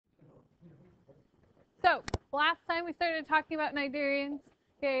last time we started talking about cnidarians,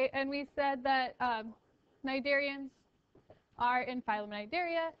 okay, and we said that cnidarians are in phylum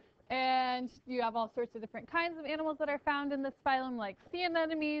Cnidaria, and you have all sorts of different kinds of animals that are found in this phylum, like sea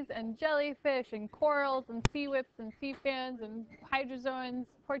anemones and jellyfish and corals and sea whips and sea fans and hydrozoans,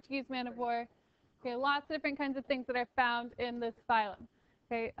 Portuguese man of war. Okay, lots of different kinds of things that are found in this phylum.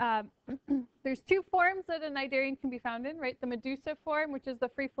 Okay, there's two forms that a cnidarian can be found in, right? The medusa form, which is the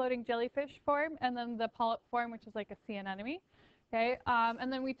free-floating jellyfish form, and then the polyp form, which is like a sea anemone. Okay,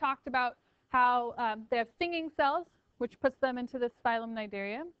 and then we talked about how they have stinging cells, which puts them into this phylum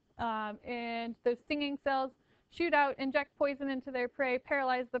Cnidaria. And those stinging cells shoot out, inject poison into their prey,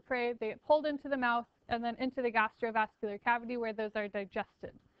 paralyze the prey, they get pulled into the mouth, and then into the gastrovascular cavity where those are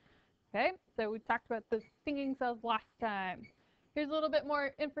digested. Okay, so we talked about the stinging cells last time. Here's a little bit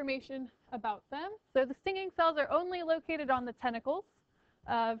more information about them. So the stinging cells are only located on the tentacles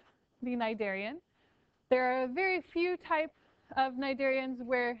of the cnidarian. There are very few types of cnidarians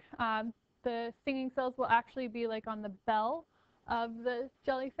where the stinging cells will actually be like on the bell of the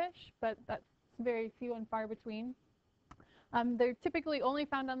jellyfish, but that's very few and far between. They're typically only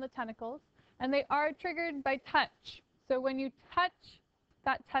found on the tentacles, and they are triggered by touch. So when you touch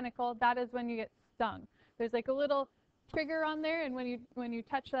that tentacle, that is when you get stung. There's like a little trigger on there, and when you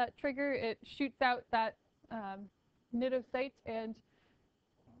touch that trigger, it shoots out that cnidocyte, and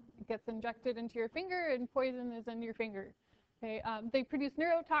it gets injected into your finger, and poison is in your finger. Okay, they produce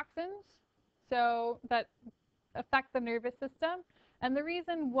neurotoxins, so that affect the nervous system. And the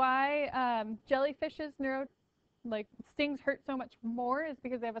reason why jellyfish's stings hurt so much more is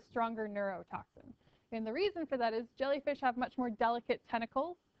because they have a stronger neurotoxin. And the reason for that is jellyfish have much more delicate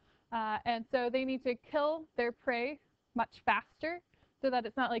tentacles, and so they need to kill their prey much faster so that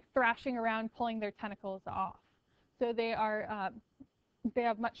it's not like thrashing around pulling their tentacles off. So they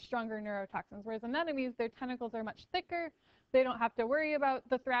have much stronger neurotoxins, whereas anemones, their tentacles are much thicker. They don't have to worry about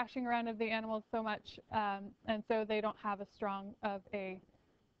the thrashing around of the animals so much, and so they don't have as strong of a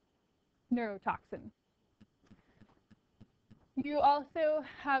neurotoxin. You also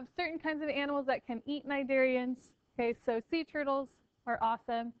have certain kinds of animals that can eat cnidarians. Okay, so sea turtles are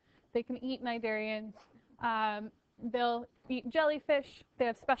awesome. They can eat cnidarians. They'll eat jellyfish. They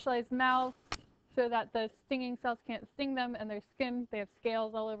have specialized mouths so that the stinging cells can't sting them, and their skin, they have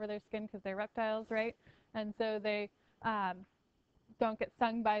scales all over their skin because they're reptiles, right? And so they don't get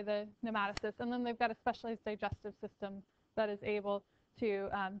stung by the nematocysts. And then they've got a specialized digestive system that is able to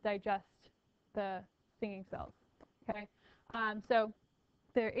digest the stinging cells. Okay, so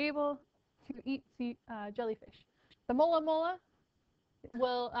they're able to eat jellyfish. The mola mola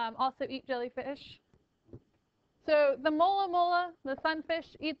will also eat jellyfish. So the mola mola, the sunfish,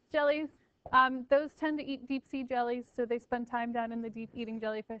 eats jellies. Those tend to eat deep sea jellies, so they spend time down in the deep eating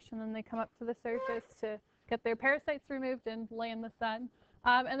jellyfish, and then they come up to the surface to get their parasites removed and lay in the sun.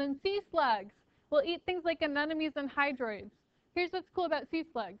 And then sea slugs will eat things like anemones and hydroids. Here's what's cool about sea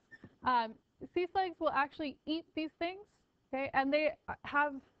slugs. Sea slugs will actually eat these things, okay, and they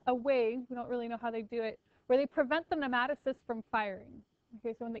have a way, we don't really know how they do it, where they prevent the nematocysts from firing.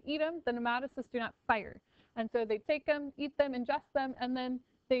 Okay, so when they eat them, the nematocysts do not fire. And so they take them, eat them, ingest them, and then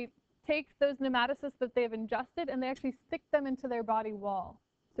they take those nematocysts that they have ingested and they actually stick them into their body wall.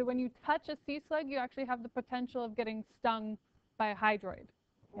 So when you touch a sea slug, you actually have the potential of getting stung by a hydroid,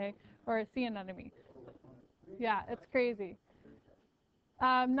 okay, or a sea anemone. Yeah, it's crazy.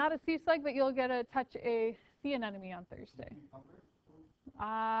 Not a sea slug, but you'll get to touch a sea anemone on Thursday.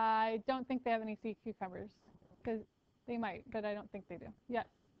 I don't think they have any sea cucumbers, because they might, but I don't think they do. Yes?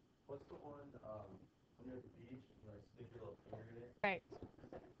 What's the one near the beach where I stick your little finger in it? Right.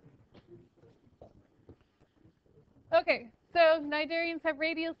 Okay, so cnidarians have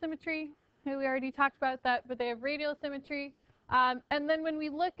radial symmetry. We already talked about that, but they have radial symmetry. And then when we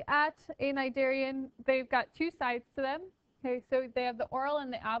look at a cnidarian, they've got two sides to them. Okay, so they have the oral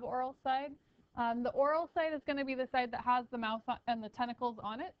and the aboral side. The oral side is going to be the side that has the mouth and the tentacles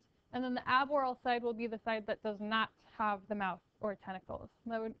on it. And then the aboral side will be the side that does not have the mouth or tentacles.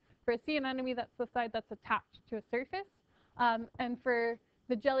 For a sea anemone, that's the side that's attached to a surface. And for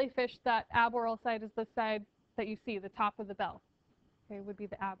the jellyfish, that aboral side is the side that you see, the top of the bell. Okay, would be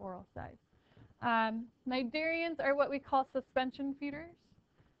the aboral side. Cnidarians are what we call suspension feeders.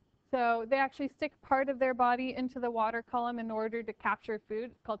 So they actually stick part of their body into the water column in order to capture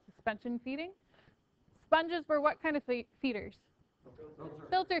food. It's called suspension feeding. Sponges were what kind of feeders?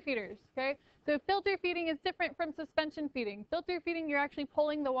 Filter feeders, okay? So filter feeding is different from suspension feeding. Filter feeding, you're actually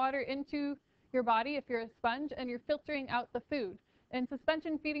pulling the water into your body if you're a sponge, and you're filtering out the food. In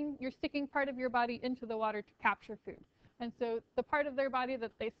suspension feeding, you're sticking part of your body into the water to capture food. And so the part of their body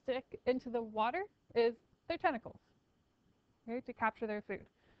that they stick into the water is their tentacles, okay, to capture their food.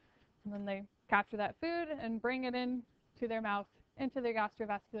 And then they capture that food and bring it in to their mouth, into their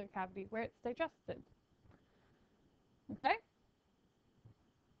gastrovascular cavity where it's digested. Okay?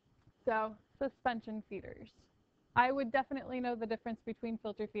 So, suspension feeders. I would definitely know the difference between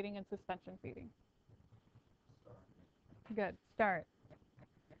filter feeding and suspension feeding. Good, start.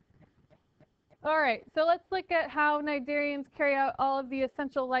 All right, so let's look at how cnidarians carry out all of the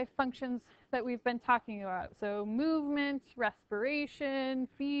essential life functions that we've been talking about. So movement, respiration,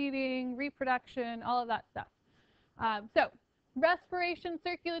 feeding, reproduction, all of that stuff. So respiration,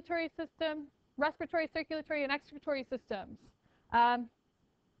 respiratory, circulatory, and excretory systems.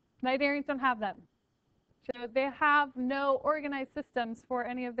 Cnidarians don't have them. So they have no organized systems for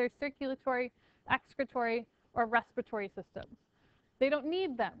any of their circulatory, excretory, or respiratory systems. They don't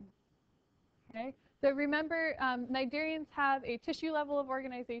need them. Okay? So remember, cnidarians have a tissue level of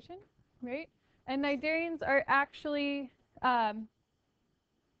organization, right? And cnidarians are actually only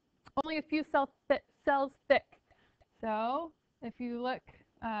a few cells thick. So if you look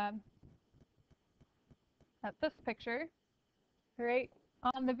at this picture, right,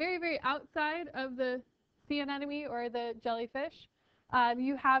 on the very, very outside of the sea anemone or the jellyfish,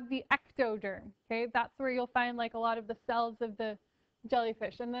 you have the ectoderm. Okay, that's where you'll find like a lot of the cells of the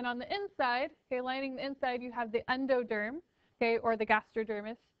jellyfish. And then on the inside, okay, lining the inside, you have the endoderm, okay, or the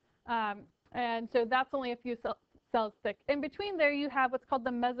gastrodermis. And so that's only a few cells thick. In between there, you have what's called the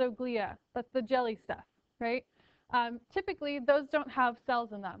mesoglia. That's the jelly stuff, right? Typically, those don't have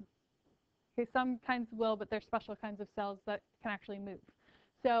cells in them. Okay, some kinds will, but they're special kinds of cells that can actually move.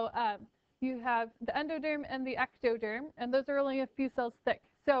 So you have the endoderm and the ectoderm, and those are only a few cells thick.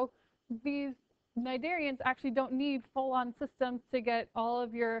 So these cnidarians actually don't need full-on systems to get all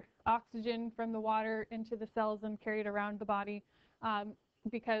of your oxygen from the water into the cells and carried around the body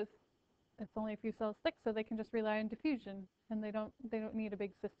because it's only a few cells thick, so they can just rely on diffusion, and they don't need a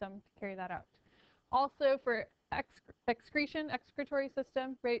big system to carry that out. Also for excretory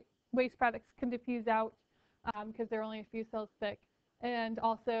system, right, waste products can diffuse out because they're only a few cells thick. And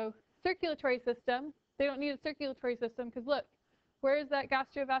also circulatory system, they don't need a circulatory system because look, where is that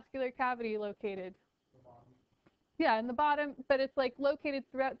gastrovascular cavity located? Yeah, in the bottom, but it's like located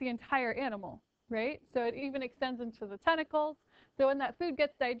throughout the entire animal, right? So it even extends into the tentacles. So when that food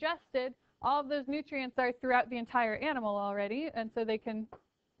gets digested, all of those nutrients are throughout the entire animal already, and so they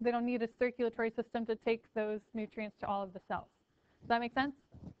don't need a circulatory system to take those nutrients to all of the cells. Does that make sense?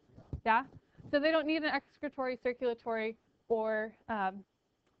 Yeah? So they don't need an excretory, circulatory, or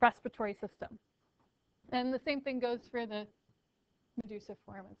respiratory system. And the same thing goes for the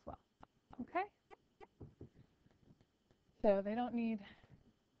medusiform as well. Okay? So they don't need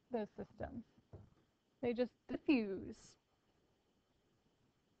those systems. They just diffuse.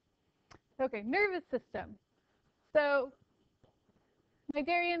 Okay, nervous system. So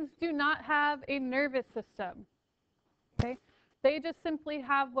cnidarians do not have a nervous system. Okay? They just simply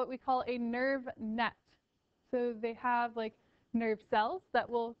have what we call a nerve net. So they have like nerve cells that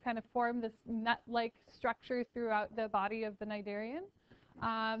will kind of form this net-like structure throughout the body of the cnidarian.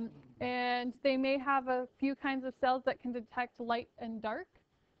 And they may have a few kinds of cells that can detect light and dark,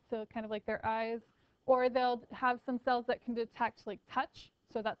 so kind of like their eyes. Or they'll have some cells that can detect like touch.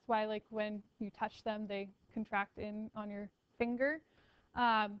 So that's why like when you touch them, they contract in on your finger.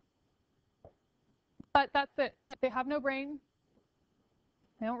 But that's it. They have no brain.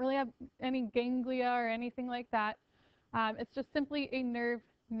 They don't really have any ganglia or anything like that. It's just simply a nerve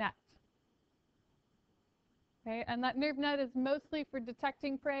net. Okay, and that nerve net is mostly for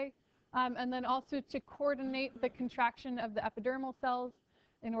detecting prey, and then also to coordinate the contraction of the epidermal cells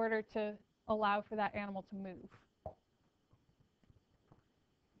in order to allow for that animal to move.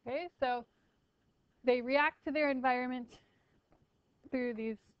 Okay, so they react to their environment through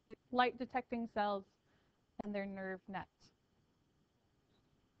these light detecting cells and their nerve nets.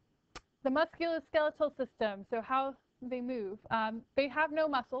 The musculoskeletal system, so how they move. They have no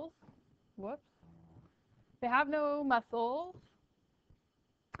muscles. Whoops. They have no muscles.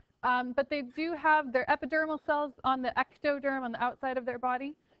 But they do have their epidermal cells on the ectoderm on the outside of their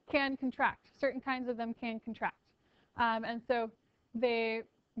body can contract. Certain kinds of them can contract. And so they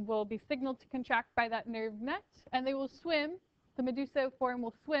will be signaled to contract by that nerve net, and they will swim. The medusiform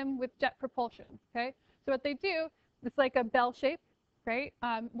will swim with jet propulsion. Okay? So what they do, it's like a bell shape, right?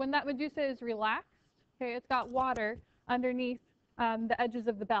 When that medusa is relaxed, okay, it's got water underneath the edges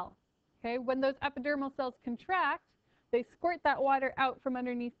of the bell. Okay? When those epidermal cells contract, they squirt that water out from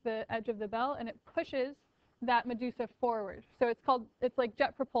underneath the edge of the bell, and it pushes that medusa forward. So it's like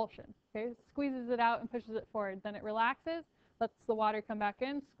jet propulsion. Okay? It squeezes it out and pushes it forward. Then it relaxes, lets the water come back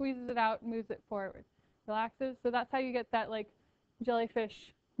in, squeezes it out, moves it forward. tachyphylaxis. So that's how you get that like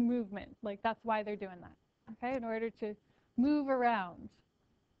jellyfish movement. Like that's why they're doing that, okay, in order to move around.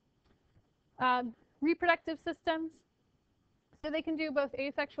 Reproductive systems. So they can do both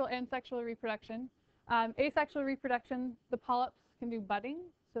asexual and sexual reproduction. Asexual reproduction, the polyps can do budding.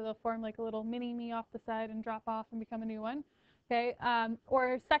 So they'll form like a little mini me off the side and drop off and become a new one. Okay,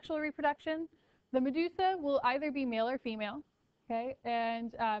 or sexual reproduction, the medusa will either be male or female. Okay,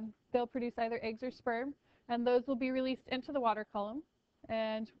 and they'll produce either eggs or sperm, and those will be released into the water column,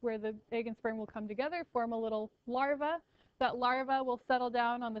 and where the egg and sperm will come together, form a little larva. That larva will settle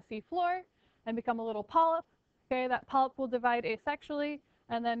down on the sea floor and become a little polyp. Okay, that polyp will divide asexually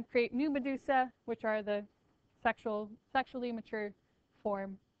and then create new medusa, which are the sexually mature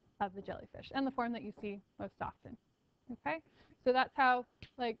form of the jellyfish, and the form that you see most often. Okay, so that's how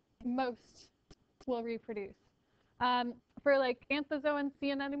like most will reproduce. For like anthozoan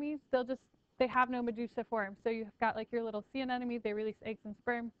sea anemones, they have no medusa form. So you've got like your little sea anemone, they release eggs and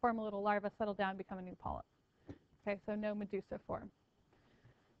sperm, form a little larva, settle down, become a new polyp. Okay, so no medusa form.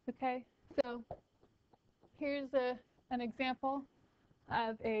 Okay, so here's an example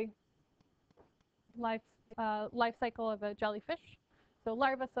of a life cycle of a jellyfish. So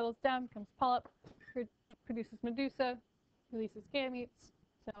larva settles down, becomes polyp, produces medusa, releases gametes,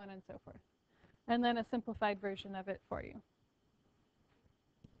 so on and so forth. And then a simplified version of it for you.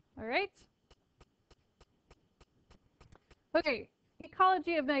 All right. Okay,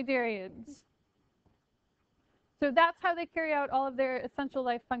 ecology of cnidarians. So that's how they carry out all of their essential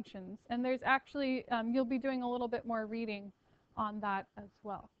life functions. And there's actually, you'll be doing a little bit more reading on that as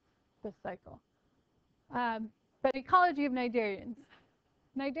well, this cycle. But ecology of cnidarians.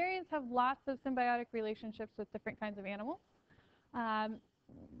 Cnidarians have lots of symbiotic relationships with different kinds of animals.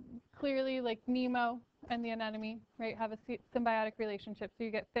 Clearly, like Nemo and the anemone, right, have a symbiotic relationship. So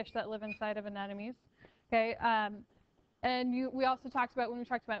you get fish that live inside of anemones. Okay, and we also talked about, when we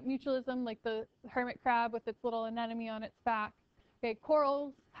talked about mutualism, like the hermit crab with its little anemone on its back. Okay,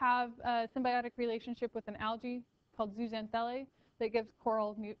 corals have a symbiotic relationship with an algae called zooxanthellae that gives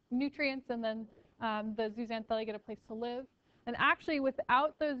coral nutrients, and then the zooxanthellae get a place to live. And actually,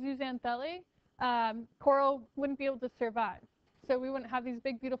 without those zooxanthellae, coral wouldn't be able to survive. So we wouldn't have these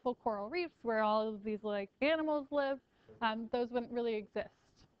big, beautiful coral reefs where all of these like animals live. Those wouldn't really exist.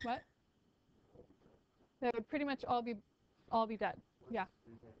 What? They would pretty much all be dead. Yeah.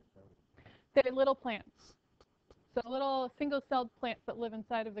 They're little plants. So little single-celled plants that live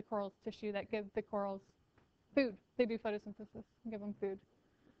inside of the coral's tissue that give the corals food. They do photosynthesis and give them food.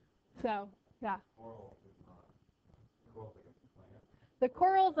 So, yeah. The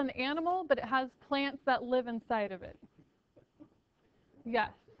coral's an animal, but it has plants that live inside of it.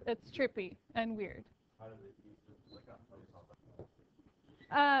 Yes, it's trippy and weird.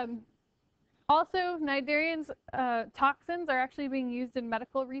 Also, cnidarians' toxins are actually being used in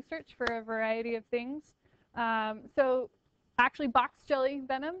medical research for a variety of things. So actually, box jelly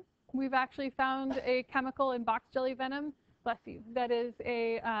venom, we've actually found a chemical in box jelly venom, bless you, that is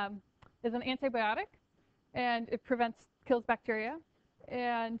an antibiotic, and it kills bacteria.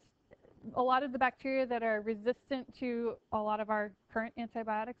 And a lot of the bacteria that are resistant to a lot of our current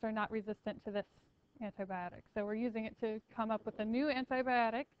antibiotics are not resistant to this antibiotic. So we're using it to come up with a new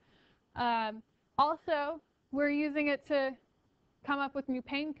antibiotic. Also, we're using it to come up with new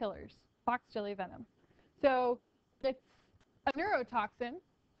painkillers, box jelly venom. So it's a neurotoxin,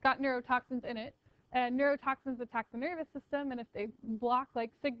 it's got neurotoxins in it, and neurotoxins attack the nervous system, and if they block like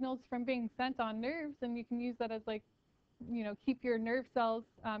signals from being sent on nerves, then you can use that as like, you know, keep your nerve cells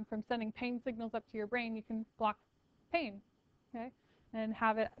from sending pain signals up to your brain. You can block pain, okay, and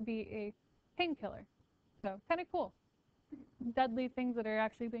have it be a painkiller. So kind of cool. Deadly things that are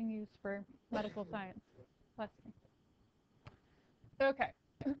actually being used for medical science. Bless you. Okay.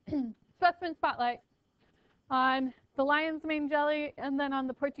 Specimen spotlight on the lion's mane jelly, and then on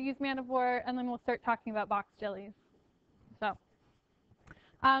the Portuguese man of war, and then we'll start talking about box jellies. So,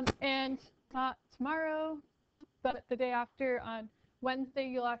 and not tomorrow, but the day after, on Wednesday,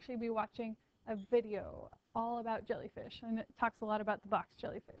 you'll actually be watching a video all about jellyfish, and it talks a lot about the box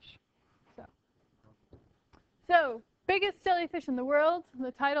jellyfish. So biggest jellyfish in the world.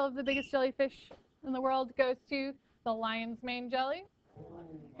 The title of the biggest jellyfish in the world goes to the lion's mane jelly.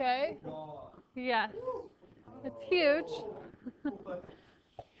 Okay. Yes. It's huge.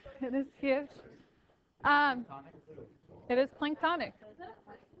 It is huge. It is planktonic.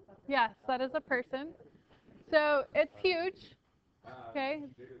 Yes, that is a person. So it's huge. Okay.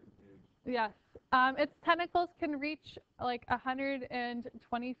 Yes. Its tentacles can reach like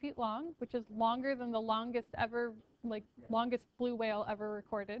 120 feet long, which is longer than the longest blue whale ever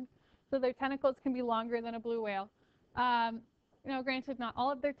recorded. so their tentacles can be longer than a blue whale. You know, granted, not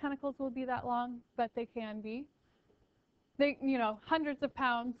all of their tentacles will be that long, but they can be. They, you know, hundreds of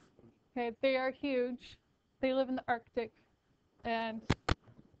pounds. Okay, they are huge. They live in the Arctic, and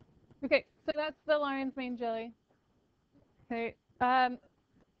okay, so that's the lion's mane jelly. Okay,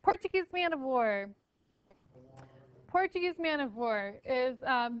 Portuguese man of war. Portuguese man of war is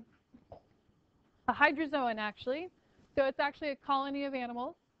a hydrozoan, actually. So it's actually a colony of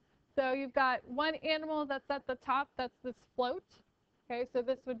animals. So you've got one animal that's at the top, that's this float. Okay, so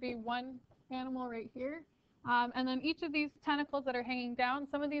this would be one animal right here. And then each of these tentacles that are hanging down,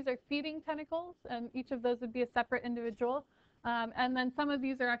 some of these are feeding tentacles, and each of those would be a separate individual. And then some of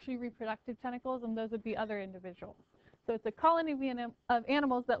these are actually reproductive tentacles, and those would be other individuals. So it's a colony of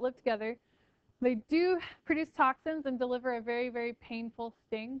animals that live together. They do produce toxins and deliver a very, very painful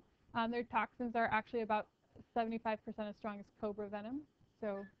sting. Their toxins are actually about 75% as strong as cobra venom.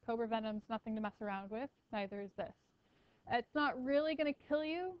 So cobra venom's nothing to mess around with, neither is this. It's not really going to kill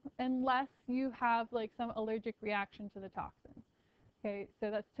you unless you have like some allergic reaction to the toxin. Okay, so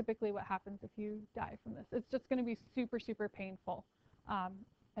that's typically what happens if you die from this. It's just going to be super, super painful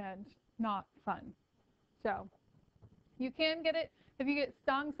and not fun. So you can get it. If you get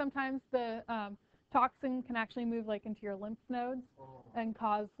stung, sometimes the toxin can actually move like into your lymph nodes and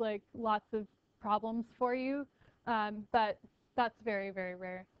cause like lots of problems for you. But that's very, very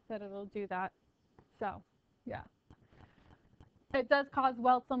rare that it'll do that. So, yeah. It does cause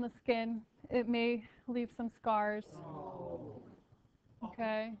welts on the skin. It may leave some scars.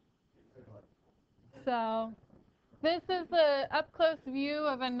 Okay. So, this is the up-close view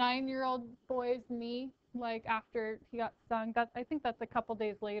of a 9-year-old boy's knee, like after he got stung. I think that's a couple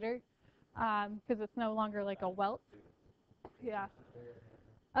days later, because it's no longer like a welt. Yeah.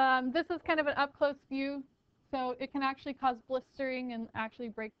 This is kind of an up-close view. So it can actually cause blistering and actually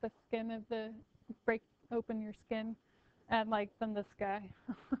break the skin of the, break open your skin. And like then this guy.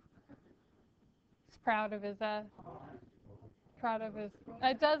 He's proud of his,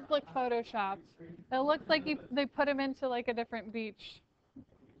 it does look photoshopped. It looks like they put him into like a different beach.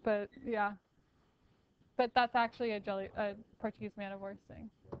 But yeah. But that's actually a Portuguese man of war thing.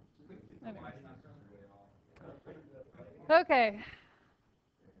 Anyway. Okay.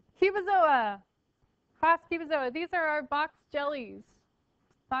 Cubozoa. Class Cubozoa. These are our box jellies.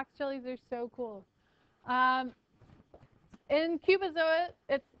 Box jellies are so cool. In Cubozoa,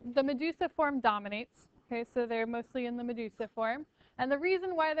 the medusa form dominates. Okay, so they're mostly in the medusa form. And the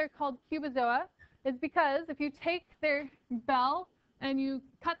reason why they're called Cubozoa is because if you take their bell and you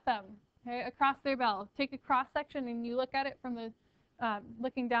cut them, okay, across their bell, take a cross section and you look at it from the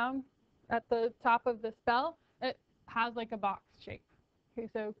looking down at the top of this bell, it has like a box shape. Okay,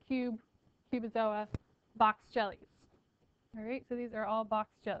 so Cubozoa, box jellies. All right, so these are all box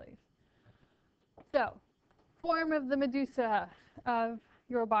jellies. So, form of the medusa of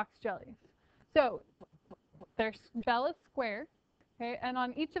your box jellies. So, their bell is square, okay, and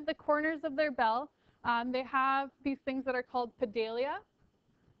on each of the corners of their bell, they have these things that are called pedalia,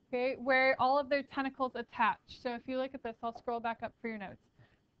 okay, where all of their tentacles attach. So if you look at this, I'll scroll back up for your notes.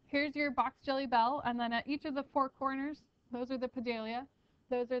 Here's your box jelly bell, and then at each of the 4 corners, those are the pedalia.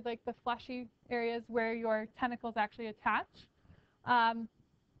 Those are like the fleshy areas where your tentacles actually attach. On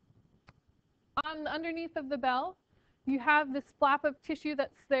underneath of the bell, you have this flap of tissue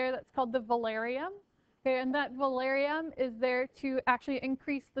that's there that's called the velarium. Okay, and that velarium is there to actually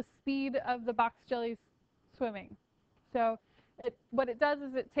increase the speed of the box jellies swimming. So what it does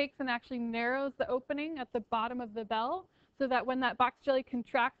is it takes and actually narrows the opening at the bottom of the bell so that when that box jelly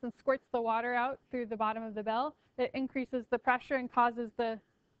contracts and squirts the water out through the bottom of the bell, it increases the pressure and causes the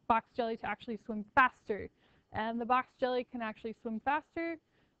box jelly to actually swim faster. And the box jelly can actually swim faster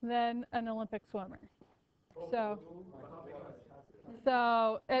than an Olympic swimmer. So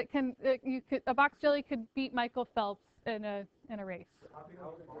a box jelly could beat Michael Phelps in a race.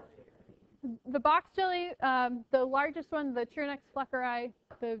 The box jelly, the largest one, the Tyrannex fleckeri,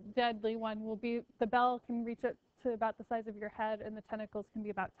 the deadly one, will be the bell can reach up to about the size of your head, and the tentacles can be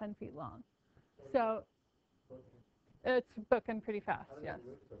about 10 feet long. So it's booking pretty fast, yes.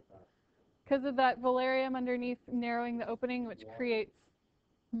 Because of that velarium underneath narrowing the opening, which creates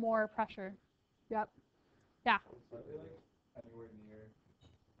more pressure. Yep. Yeah.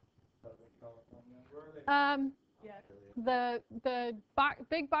 The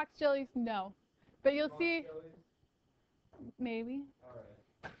big box jellies, no, but you'll see. Maybe.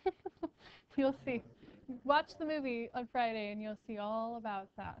 You'll see. Watch the movie on Friday, and you'll see all about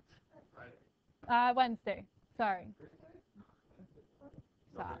that. Wednesday. Sorry.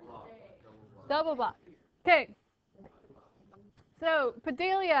 Double block. Okay. So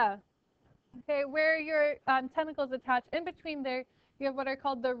pedalia. Okay, where your tentacles attach, in between there, you have what are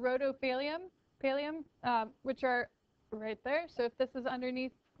called the rhodophalium, which are right there. So if this is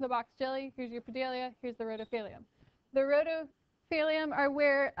underneath the box jelly, here's your pedalia, here's the rhodophalium. The rhodophalium are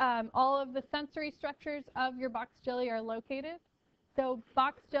where all of the sensory structures of your box jelly are located. So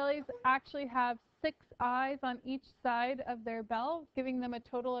box jellies actually have 6 eyes on each side of their bell, giving them a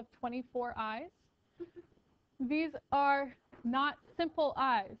total of 24 eyes. These are not simple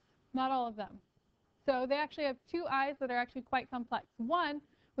eyes, not all of them. So they actually have 2 eyes that are actually quite complex. One,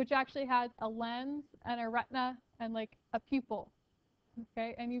 which actually has a lens and a retina and like a pupil.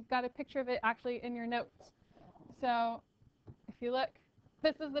 Okay, and you've got a picture of it actually in your notes. So if you look,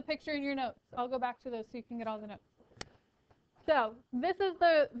 this is the picture in your notes. I'll go back to those so you can get all the notes. So this is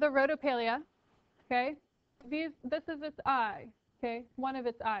the rhodopalia. Okay, this is its eye. Okay, one of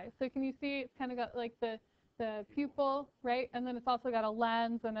its eyes. So can you see it's kind of got like the pupil, right? And then it's also got a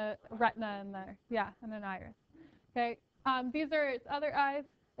lens and a retina in there. Yeah, and an iris. Okay, these are its other eyes.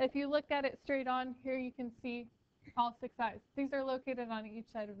 If you look at it straight on, here you can see all 6 eyes. These are located on each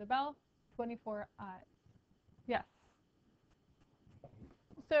side of the bell, 24 eyes. Yes.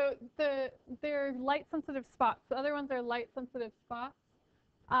 So they're light-sensitive spots. The other ones are light-sensitive spots.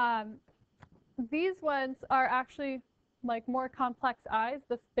 These ones are actually like more complex eyes,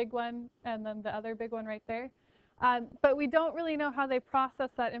 this big one and then the other big one right there. But we don't really know how they process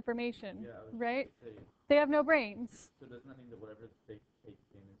that information, right? They have no brains. So doesn't that mean that whatever they take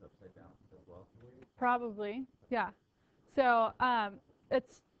in is upside down as well? Probably, yeah. So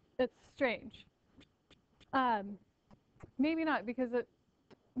it's strange. Maybe not because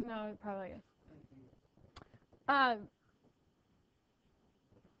no, it probably is.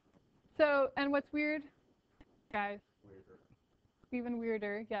 So, and what's weird, guys, even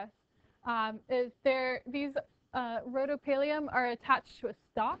weirder, yes, is these rhodopalium are attached to a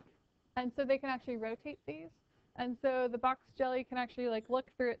stalk, and so they can actually rotate these. And so the box jelly can actually like look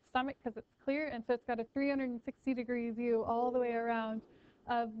through its stomach because it's clear, and so it's got a 360-degree view all the way around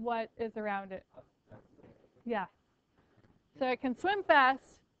of what is around it. Yeah. So it can swim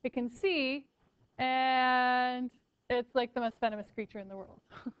fast, it can see, and it's like the most venomous creature in the world.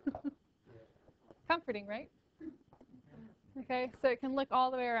 Comforting, right? Okay, so it can look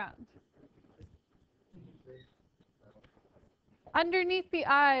all the way around. Underneath the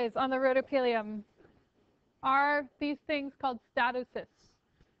eyes on the rhodopalium are these things called statocysts.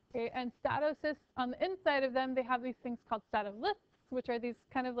 Okay, and statocysts, on the inside of them, they have these things called statoliths, which are these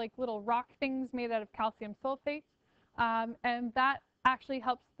kind of like little rock things made out of calcium sulfate. And that actually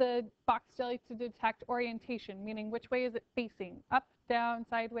helps the box jelly to detect orientation, meaning which way is it facing, up, down,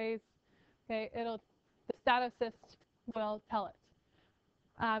 sideways. Okay, the statocyst will tell it.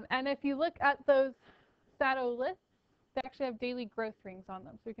 And if you look at those statoliths, they actually have daily growth rings on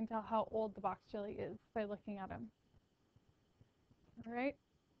them, so you can tell how old the box jelly is by looking at them. All right.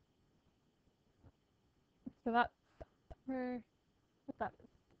 So that's what that is.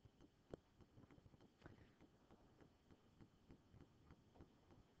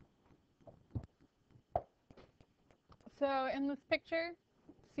 So in this picture,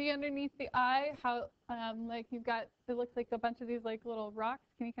 see underneath the eye how like you've got, it looks like a bunch of these like little rocks.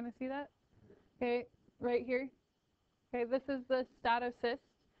 Can you kind of see that? Okay, right here. Okay, this is the statocyst.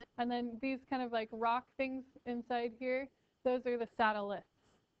 And then these kind of like rock things inside here, those are the statoliths.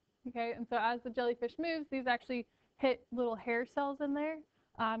 Okay, and so as the jellyfish moves, these actually hit little hair cells in there,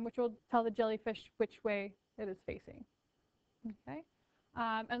 which will tell the jellyfish which way it is facing. Okay,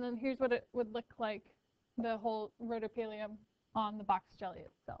 and then here's what it would look like, the whole rhodopalium on the box jelly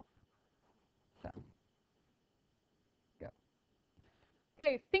itself. So, go.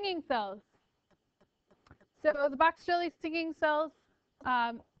 Okay, stinging cells. So the box jelly stinging cells,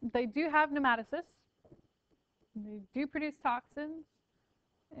 they do have nematocysts. They do produce toxins,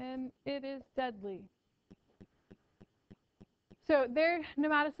 and it is deadly. So their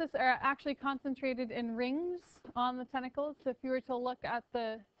nematocysts are actually concentrated in rings on the tentacles. So if you were to look at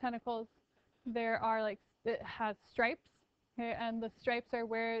the tentacles, there are like, it has stripes, okay, and the stripes are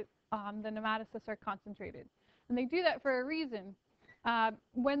where the nematocysts are concentrated. And they do that for a reason.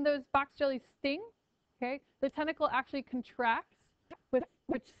 When those box jellies sting, okay, the tentacle actually contracts,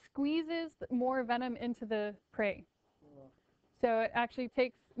 which squeezes more venom into the prey. So it actually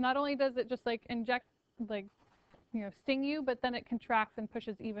takes, not only does it just like inject, like, sting you, but then it contracts and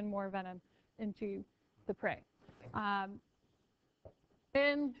pushes even more venom into the prey.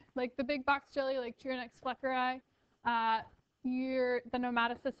 In like the big box jelly, like Tyrannex fleckeri, the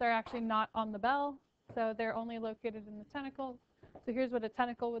nematocysts are actually not on the bell, so they're only located in the tentacles. So here's what a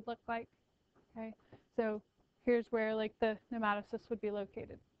tentacle would look like. Okay, so here's where like the nematocysts would be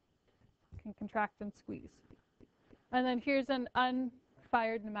located. can contract and squeeze. And then here's an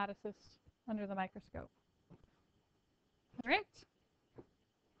unfired nematocyst under the microscope. All right.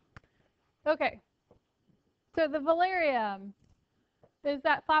 Okay. So the valerium is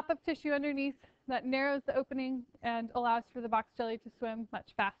that flap of tissue underneath that narrows the opening and allows for the box jelly to swim much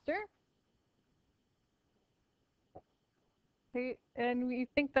faster. Okay, and we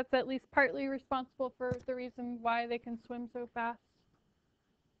think that's at least partly responsible for the reason why they can swim so fast.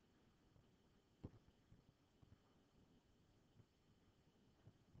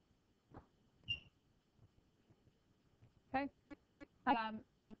 Okay.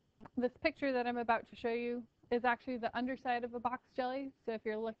 This picture that I'm about to show you is actually the underside of a box jelly. So if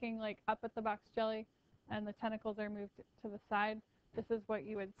you're looking like up at the box jelly and the tentacles are moved to the side, this is what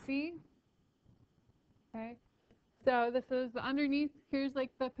you would see. Okay. So this is the underneath. Here's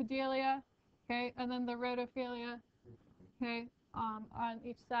like the pedalia, okay, and then the rhodophilia, okay, on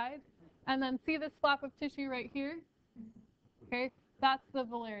each side. And then see this flap of tissue right here? Okay, that's the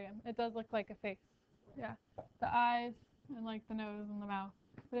valerium. It does look like a face. Yeah, the eyes and like the nose and the mouth.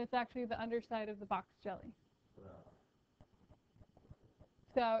 But it's actually the underside of the box jelly.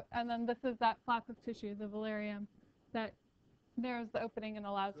 So, and then this is that flap of tissue, the valerium, that narrows the opening and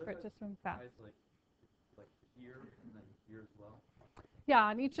allows for it to swim fast. Eyes like here and then here as well. Yeah,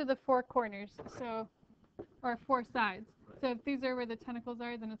 on each of the four corners, so, or four sides. So if these are where the tentacles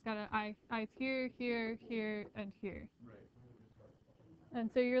are, then it's got an eyes here, here, here, and here. Right. And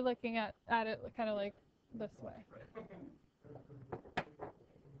so you're looking at it kind of like this way.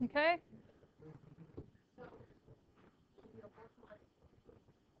 Okay?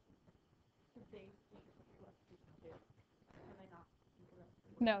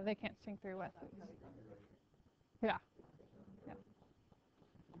 No, they can't sink through wet foods. Yeah.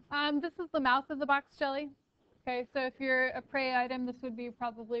 This is the mouth of the box jelly. Okay, so if you're a prey item, this would be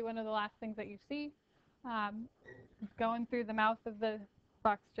probably one of the last things that you see. Going through the mouth of the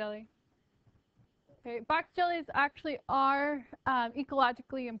box jelly. Okay, box jellies actually are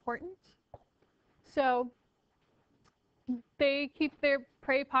ecologically important. So they keep their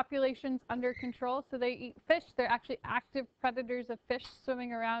prey populations under control. So they eat fish. They're actually active predators of fish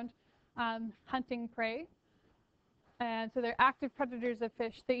swimming around hunting prey. And so they're active predators of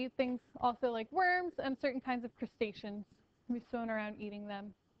fish. They eat things also like worms and certain kinds of crustaceans. We swim around eating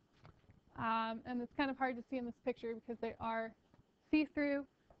them. And it's kind of hard to see in this picture because they are see-through,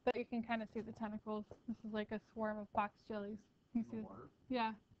 but you can kind of see the tentacles. This is like a swarm of box jellies. You see,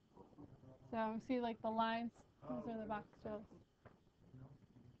 yeah. So see like the lines. Those are the box jellies.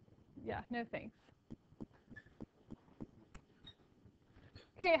 Yeah, no thanks.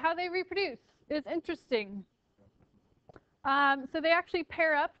 Okay, how they reproduce is interesting. So they actually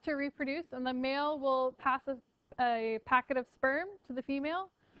pair up to reproduce, and the male will pass a packet of sperm to the female.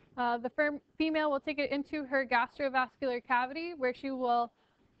 The female will take it into her gastrovascular cavity, where she will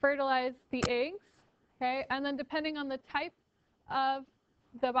fertilize the eggs. Okay, and then depending on the type of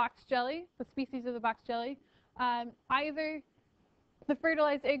the box jelly, the species of the box jelly, either the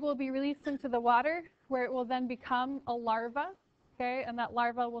fertilized egg will be released into the water, where it will then become a larva. Okay, and that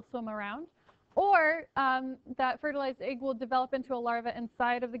larva will swim around. Or that fertilized egg will develop into a larva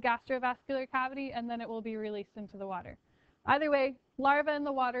inside of the gastrovascular cavity, and then it will be released into the water. Either way, larva in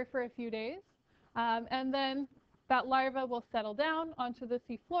the water for a few days, and then that larva will settle down onto the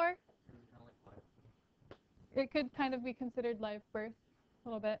seafloor. It could kind of be considered live birth a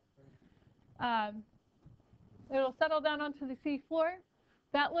little bit. It'll settle down onto the seafloor.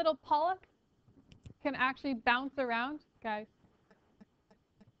 That little polyp can actually bounce around, guys.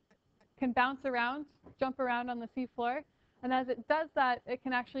 Can bounce around, jump around on the seafloor, and as it does that, it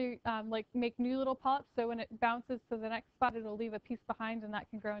can actually like make new little polyps. So when it bounces to the next spot, it'll leave a piece behind, and that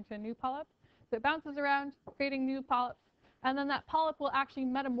can grow into a new polyp. So it bounces around, creating new polyps, and then that polyp will actually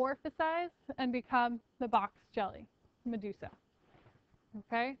metamorphosize and become the box jelly, Medusa.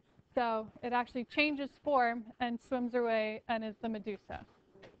 Okay, so it actually changes form and swims away and is the Medusa.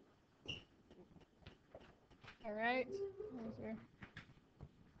 All right.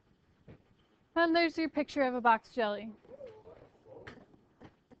 And there's your picture of a box jelly.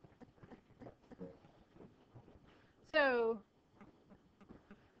 So,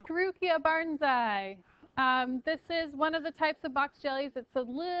 Carukia barnesi. This is one of the types of box jellies. It's a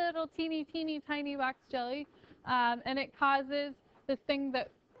little teeny tiny box jelly, and it causes this thing that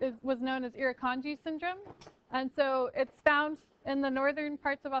was known as Irukandji syndrome. And so it's found in the northern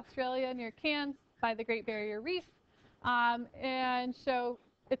parts of Australia near Cairns by the Great Barrier Reef. And so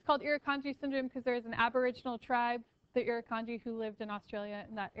it's called Irukandji syndrome because there's an Aboriginal tribe, the Irukandji, who lived in Australia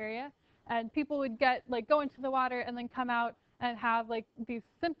in that area. And people would go into the water and then come out and have like these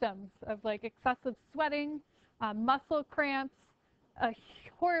symptoms of like excessive sweating, muscle cramps, a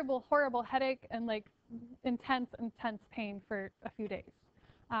horrible, horrible headache, and like intense pain for a few days.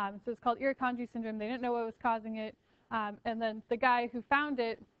 So it's called Irukandji syndrome. They didn't know what was causing it. And then the guy who found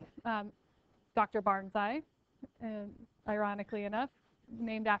it, Dr. Barnsey, ironically enough,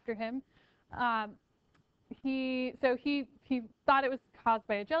 named after him, he thought it was caused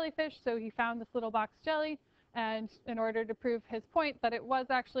by a jellyfish, so he found this little box jelly, and in order to prove his point that it was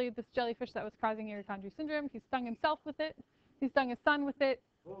actually this jellyfish that was causing Irukandji syndrome, he stung himself with it, he stung his son with it,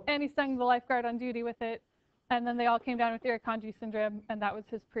 and he stung the lifeguard on duty with it, and then they all came down with Irukandji syndrome, and that was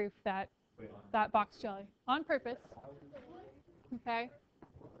his proof that that box jelly, on purpose. Okay.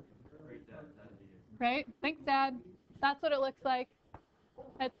 Right? Thanks, Dad. That's what it looks like.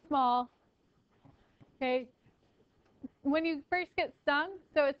 It's small. Okay. When you first get stung,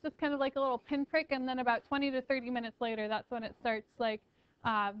 so it's just kind of like a little pinprick, and then about 20 to 30 minutes later, that's when it starts like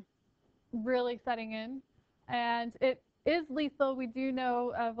really setting in. And it is lethal. We do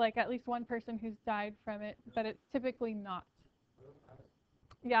know of like at least one person who's died from it, but it's typically not.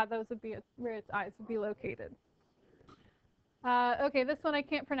 Yeah, those would be where its eyes would be located. Okay, this one I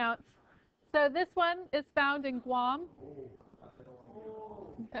can't pronounce. So this one is found in Guam.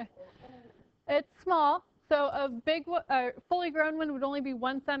 Okay. It's small, so a big, fully grown one would only be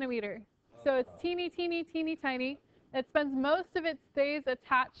 1 centimeter. So it's teeny, teeny, teeny, tiny. It spends most of its days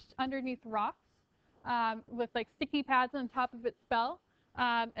attached underneath rocks with like sticky pads on top of its bell.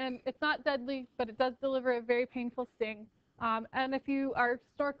 And it's not deadly, but it does deliver a very painful sting. And if you are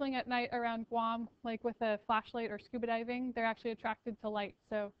snorkeling at night around Guam, like with a flashlight or scuba diving, they're actually attracted to light,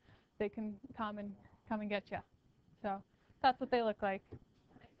 so they can come and get you. So that's what they look like.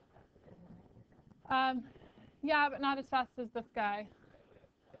 Yeah, but not as fast as this guy.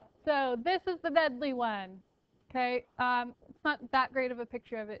 So this is the deadly one. Okay, it's not that great of a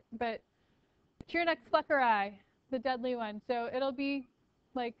picture of it, but Chironex fleckeri, the deadly one. So it'll be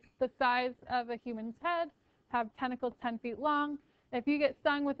like the size of a human's head, have tentacles 10 feet long. If you get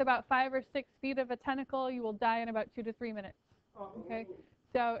stung with about 5 or 6 feet of a tentacle, you will die in about 2 to 3 minutes. Okay,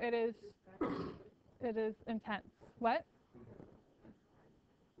 so it is intense. What?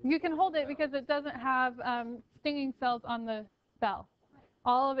 You can hold it because it doesn't have stinging cells on the bell.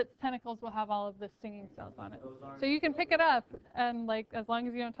 All of its tentacles will have all of the stinging cells on it. So you can pick it up, and like as long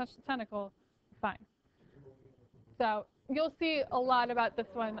as you don't touch the tentacle, fine. So you'll see a lot about this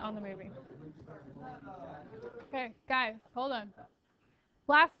one on the movie. Okay, guys, hold on.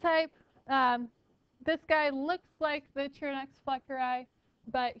 Last type. This guy looks like the Chironex fleckeri,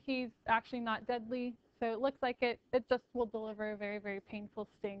 but he's actually not deadly. So it looks like it just will deliver a very, very painful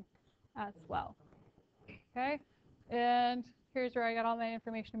sting as well. Okay, and here's where I got all my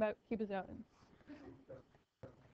information about cubozoans.